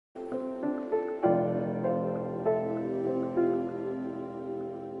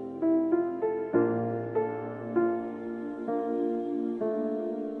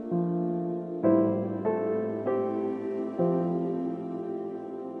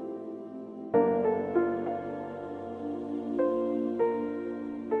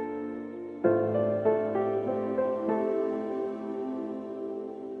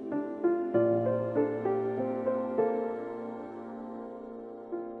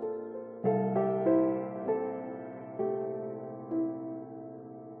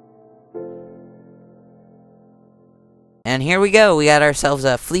And here we go. We got ourselves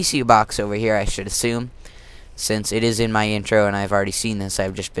a fleecy box over here, I should assume. Since it is in my intro and I've already seen this,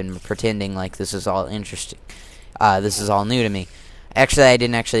 I've just been pretending like this is all interesting. This is all new to me. Actually, I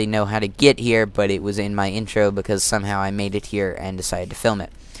didn't actually know how to get here, but it was in my intro because somehow I made it here and decided to film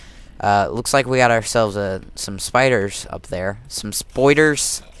it. Looks like we got ourselves some spiders up there. Some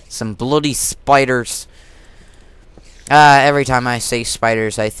spoiders. Some bloody spiders. Every time I say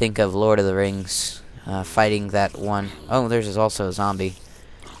spiders, I think of Lord of the Rings. Fighting that one. Oh, there's also a zombie.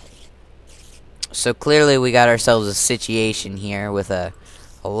 So clearly we got ourselves a situation here with a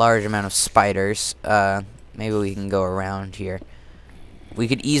large amount of spiders. Maybe we can go around here. We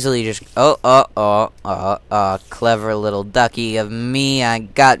could easily just... clever little ducky of me. I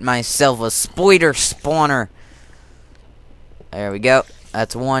got myself a spider spawner. There we go.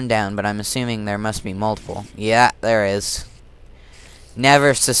 That's one down, but I'm assuming there must be multiple. Yeah, there is.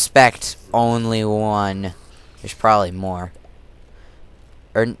 Never suspect only one. There's probably more.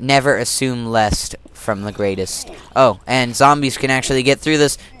 Or never assume less from the greatest. Oh, and zombies can actually get through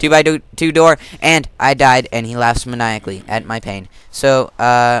this 2x2 door, and I died, and he laughs maniacally at my pain. So,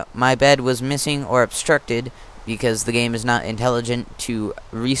 my bed was missing or obstructed because the game is not intelligent to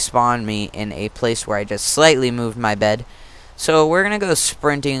respawn me in a place where I just slightly moved my bed. So, we're gonna go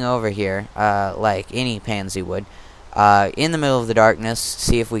sprinting over here, like any pansy would, in the middle of the darkness,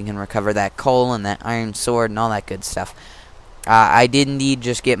 see if we can recover that coal and that iron sword and all that good stuff. I did indeed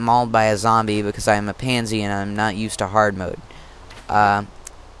just get mauled by a zombie because I'm a pansy and I'm not used to hard mode.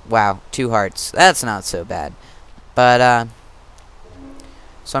 Wow, 2 hearts. That's not so bad. But,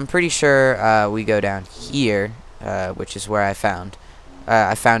 so I'm pretty sure we go down here, which is where I founded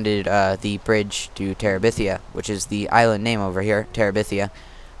the bridge to Terabithia, which is the island name over here, Terabithia.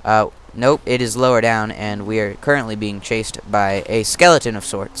 Nope, it is lower down, and we are currently being chased by a skeleton of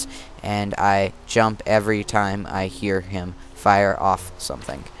sorts, and I jump every time I hear him fire off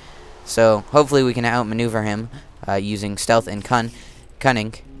something. So hopefully we can outmaneuver him using stealth and cunning,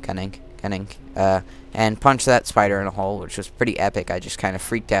 and punch that spider in a hole, which was pretty epic. I just kind of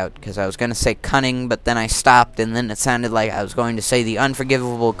freaked out because I was going to say cunning, but then I stopped, and then it sounded like I was going to say the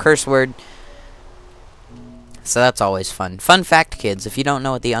unforgivable curse word. So that's always fun. Fun fact, kids, if you don't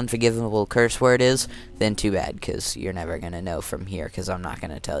know what the unforgivable curse word is, then too bad, because you're never going to know from here, because I'm not going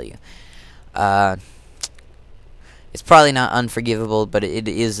to tell you. It's probably not unforgivable, but it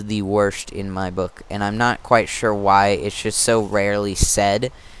is the worst in my book, and I'm not quite sure why. It's just so rarely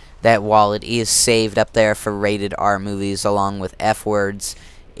said that while it is saved up there for rated R movies along with F words,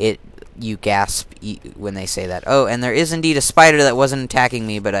 you gasp when they say that. Oh, and there is indeed a spider that wasn't attacking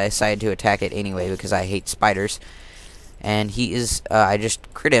me, but I decided to attack it anyway because I hate spiders. And he is, I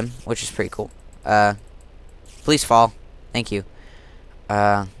just crit him, which is pretty cool. Please fall. Thank you.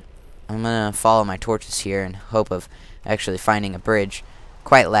 I'm gonna follow my torches here in hope of actually finding a bridge.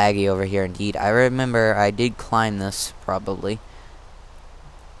 Quite laggy over here indeed. I remember I did climb this, probably.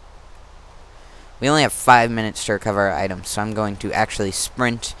 We only have 5 minutes to recover our items, so I'm going to actually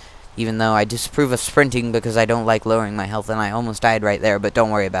sprint, even though I disapprove of sprinting because I don't like lowering my health, and I almost died right there, but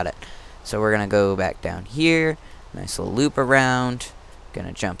don't worry about it. So we're gonna go back down here, nice little loop around,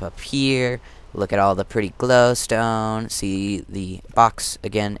 gonna jump up here, look at all the pretty glowstone, see the box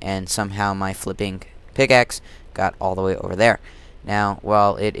again, and somehow my flipping pickaxe got all the way over there. Now,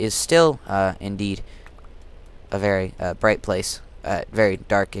 while it is still indeed a very bright place, very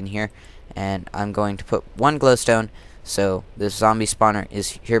dark in here, and I'm going to put 1 glowstone, so this zombie spawner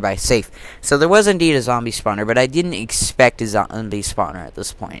is hereby safe. So there was indeed a zombie spawner, but I didn't expect a zombie spawner at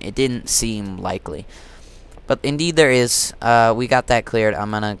this point. It didn't seem likely. But indeed there is. We got that cleared.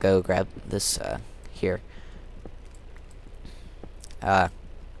 I'm gonna go grab this here.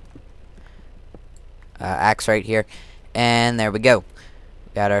 Axe right here. And there we go.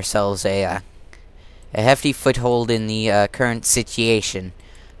 Got ourselves a hefty foothold in the current situation.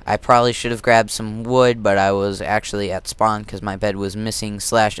 I probably should have grabbed some wood, but I was actually at spawn because my bed was missing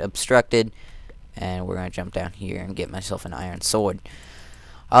 / obstructed. And we're gonna jump down here and get myself an iron sword.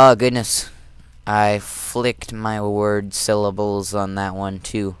 Oh goodness. I flicked my word syllables on that one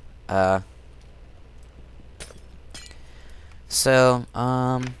too. So,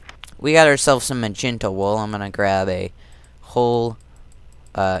 we got ourselves some magenta wool. I'm gonna grab a whole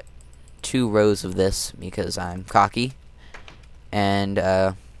 2 rows of this because I'm cocky. And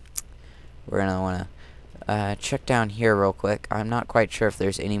we're gonna wanna check down here real quick. I'm not quite sure if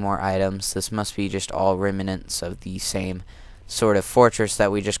there's any more items. This must be just all remnants of the same sort of fortress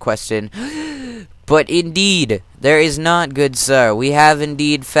that we just quested. But indeed, there is not, good sir. We have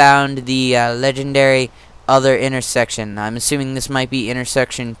indeed found the legendary other intersection. I'm assuming this might be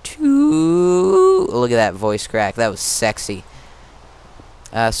intersection 2. Look at that voice crack. That was sexy.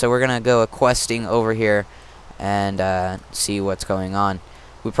 So we're going to go questing over here and see what's going on.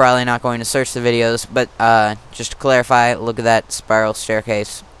 We're probably not going to search the videos, but just to clarify, look at that spiral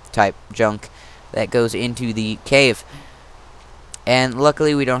staircase type junk that goes into the cave. And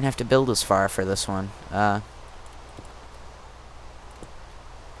luckily we don't have to build as far for this one.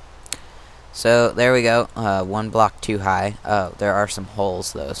 So there we go, 1 block too high. There are some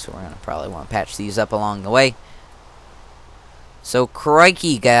holes though, so we're going to probably want to patch these up along the way. So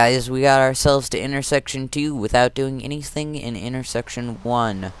crikey guys, we got ourselves to intersection 2 without doing anything in intersection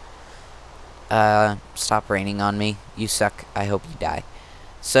 1. Stop raining on me. You suck. I hope you die.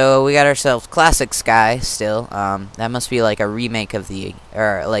 So we got ourselves classic sky still. That must be like a remake of the,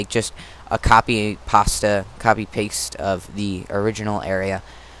 or like just a copy paste of the original area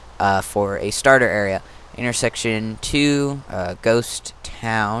for a starter area. Intersection 2, Ghost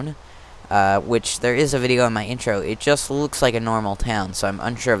Town, which there is a video in my intro. It just looks like a normal town, so I'm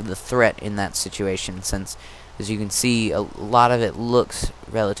unsure of the threat in that situation since, as you can see, a lot of it looks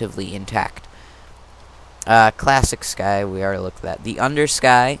relatively intact. Classic sky, we already looked at that. The under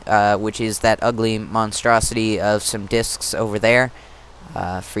sky, which is that ugly monstrosity of some discs over there.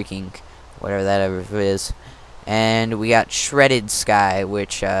 Freaking whatever that ever is. And we got shredded sky,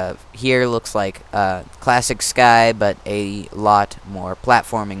 which here looks like classic sky, but a lot more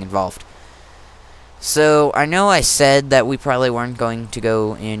platforming involved. So I know I said that we probably weren't going to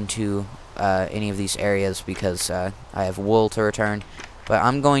go into any of these areas because I have wool to return. But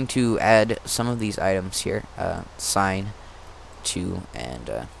I'm going to add some of these items here, sign, to,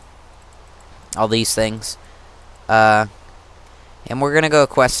 and all these things. And we're going to go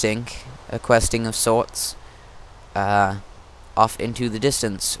questing, a questing of sorts, off into the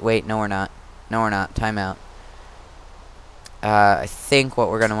distance. Wait, no we're not. No we're not. Time out. I think what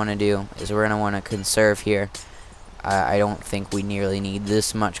we're going to want to do is we're going to want to conserve here. I don't think we nearly need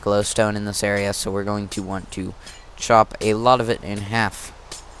this much glowstone in this area, so we're going to want to chop a lot of it in half.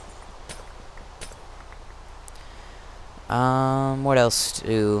 What else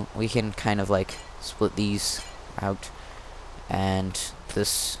do we can kind of like split these out, and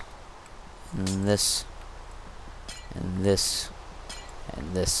this, and this, and this,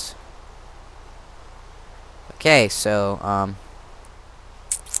 and this. Okay, so oh,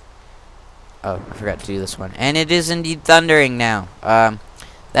 I forgot to do this one, and it is indeed thundering now.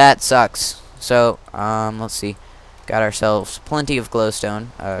 That sucks. So let's see. Got ourselves plenty of glowstone.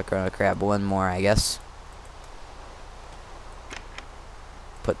 Gonna grab one more, I guess.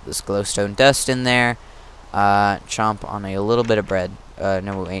 Put this glowstone dust in there. Chomp on a little bit of bread.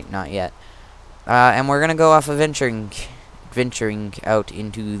 No, wait, not yet. And we're gonna go off of venturing out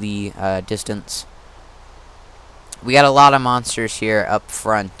into the distance. We got a lot of monsters here up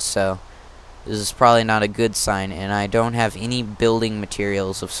front, so this is probably not a good sign. And I don't have any building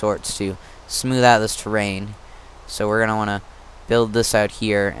materials of sorts to smooth out this terrain. So we're going to want to build this out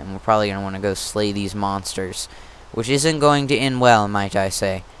here, and we're probably going to want to go slay these monsters, which isn't going to end well, might I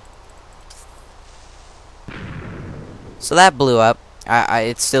say. So that blew up.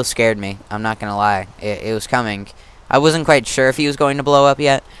 It still scared me. I'm not going to lie. It was coming. I wasn't quite sure if he was going to blow up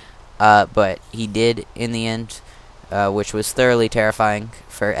yet, but he did in the end, which was thoroughly terrifying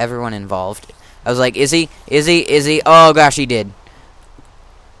for everyone involved. I was like, is he? Is he? Is he? Oh gosh, he did.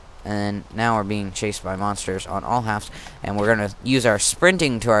 And now we're being chased by monsters on all halves, and we're going to use our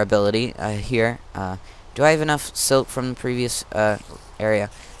sprinting to our ability here. Do I have enough silk from the previous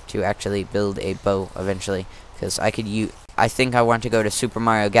area to actually build a bow eventually? Because I could use. I think I want to go to Super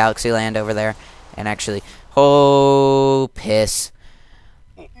Mario Galaxy Land over there and actually. Oh, piss.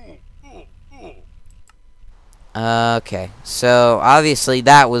 Okay, so obviously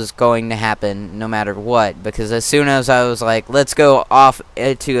that was going to happen no matter what, because as soon as I was like, let's go off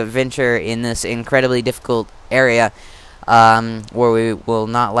to adventure in this incredibly difficult area where we will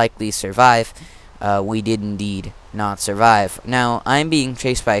not likely survive, we did indeed not survive. Now, I'm being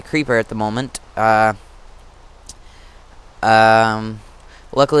chased by a creeper at the moment.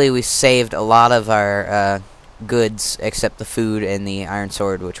 Luckily we saved a lot of our goods, except the food and the iron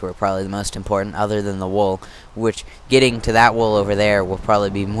sword, which were probably the most important, other than the wool, which getting to that wool over there will probably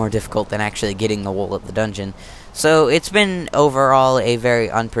be more difficult than actually getting the wool at the dungeon. So it's been overall a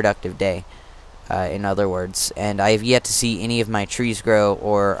very unproductive day, in other words, and I have yet to see any of my trees grow,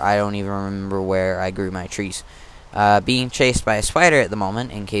 or I don't even remember where I grew my trees. Being chased by a spider at the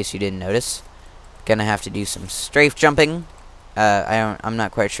moment, in case you didn't notice. Gonna have to do some strafe jumping. I'm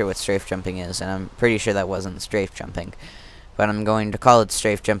not quite sure what strafe jumping is, and I'm pretty sure that wasn't strafe jumping, but I'm going to call it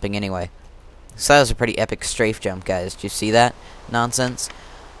strafe jumping anyway. So that was a pretty epic strafe jump, guys. Did you see that nonsense?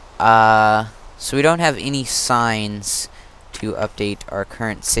 So we don't have any signs to update our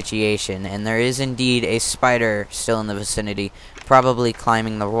current situation, and there is indeed a spider still in the vicinity, probably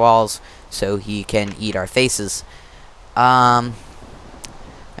climbing the walls so he can eat our faces. I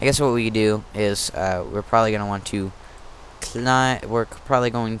guess what we do is we're probably going to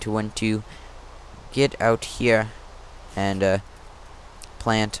want to get out here and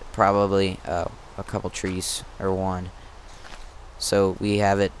plant probably a couple trees, or one, so we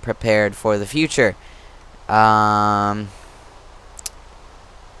have it prepared for the future.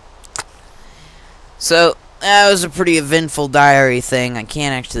 So that was a pretty eventful diary thing. I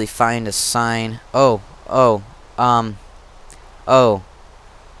can't actually find a sign. Um,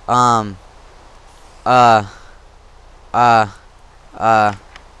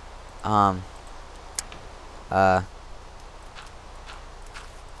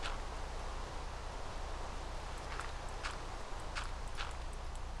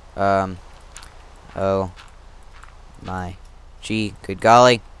 oh my gee, good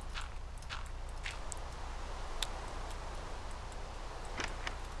golly.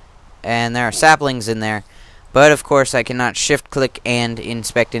 And there are saplings in there, but of course I cannot shift click and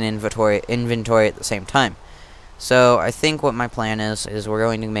inspect an inventory at the same time. So I think what my plan is we're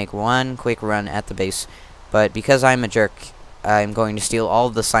going to make one quick run at the base, but because I'm a jerk, I'm going to steal all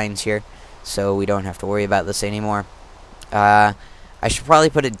of the signs here, so we don't have to worry about this anymore. I should probably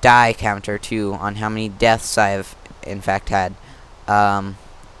put a die counter too on how many deaths I've in fact had.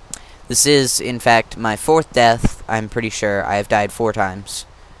 This is in fact my 4th death. I'm pretty sure I have died 4 times.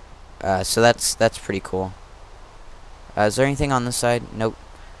 So that's pretty cool. Is there anything on this side? Nope.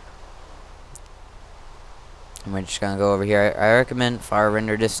 And we're just gonna go over here. I recommend far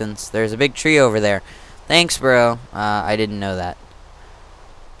render distance. There's a big tree over there. Thanks, bro. I didn't know that.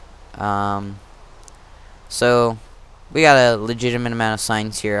 So we got a legitimate amount of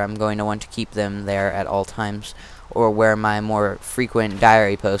signs here. I'm going to want to keep them there at all times, or where my more frequent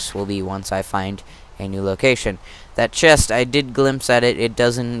diary posts will be once I find a new location. That chest, I did glimpse at it. It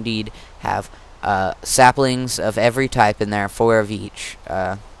does indeed have saplings of every type in there, 4 of each,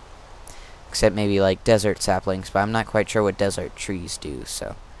 except maybe like desert saplings, but I'm not quite sure what desert trees do,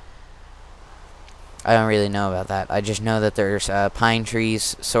 so I don't really know about that. I just know that there's pine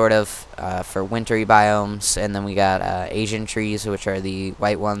trees, sort of, for wintry biomes, and then we got Asian trees, which are the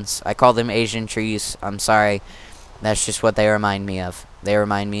white ones. I call them Asian trees. I'm sorry. That's just what they remind me of. They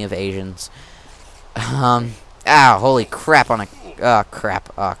remind me of Asians. Ow, holy crap on a... Oh,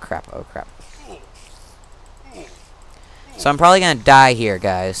 crap. Oh, crap. Oh, crap. So I'm probably gonna die here,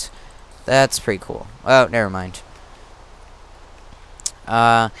 guys. That's pretty cool. Oh, never mind.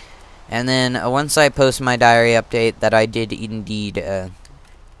 And then once I post my diary update that I did indeed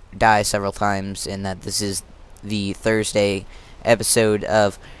die several times, and that this is the Thursday episode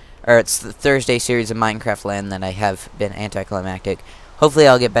of... Or it's the Thursday series of Minecraft Land that I have been anticlimactic. Hopefully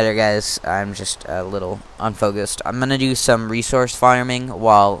I'll get better, guys. I'm just a little unfocused. I'm gonna do some resource farming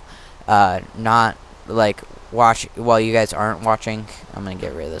while not like while you guys aren't watching. I'm gonna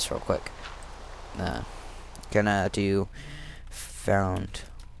get rid of this real quick. Gonna do found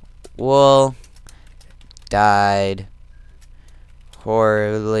wool, died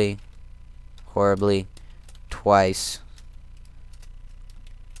horribly twice.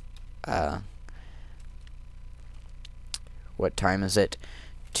 What time is it?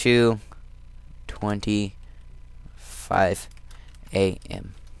 2:25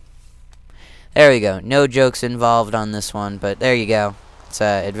 a.m. There we go. No jokes involved on this one, but there you go. It's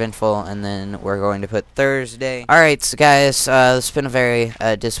eventful, and then we're going to put Thursday. Alright, so guys, this has been a very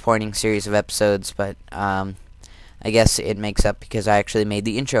disappointing series of episodes, but I guess it makes up because I actually made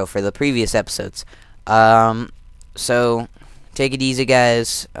the intro for the previous episodes. So, take it easy,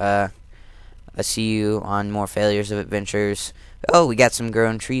 guys. I see you on more Failures of Adventures. Oh, we got some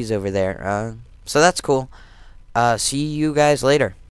grown trees over there. So that's cool. See you guys later.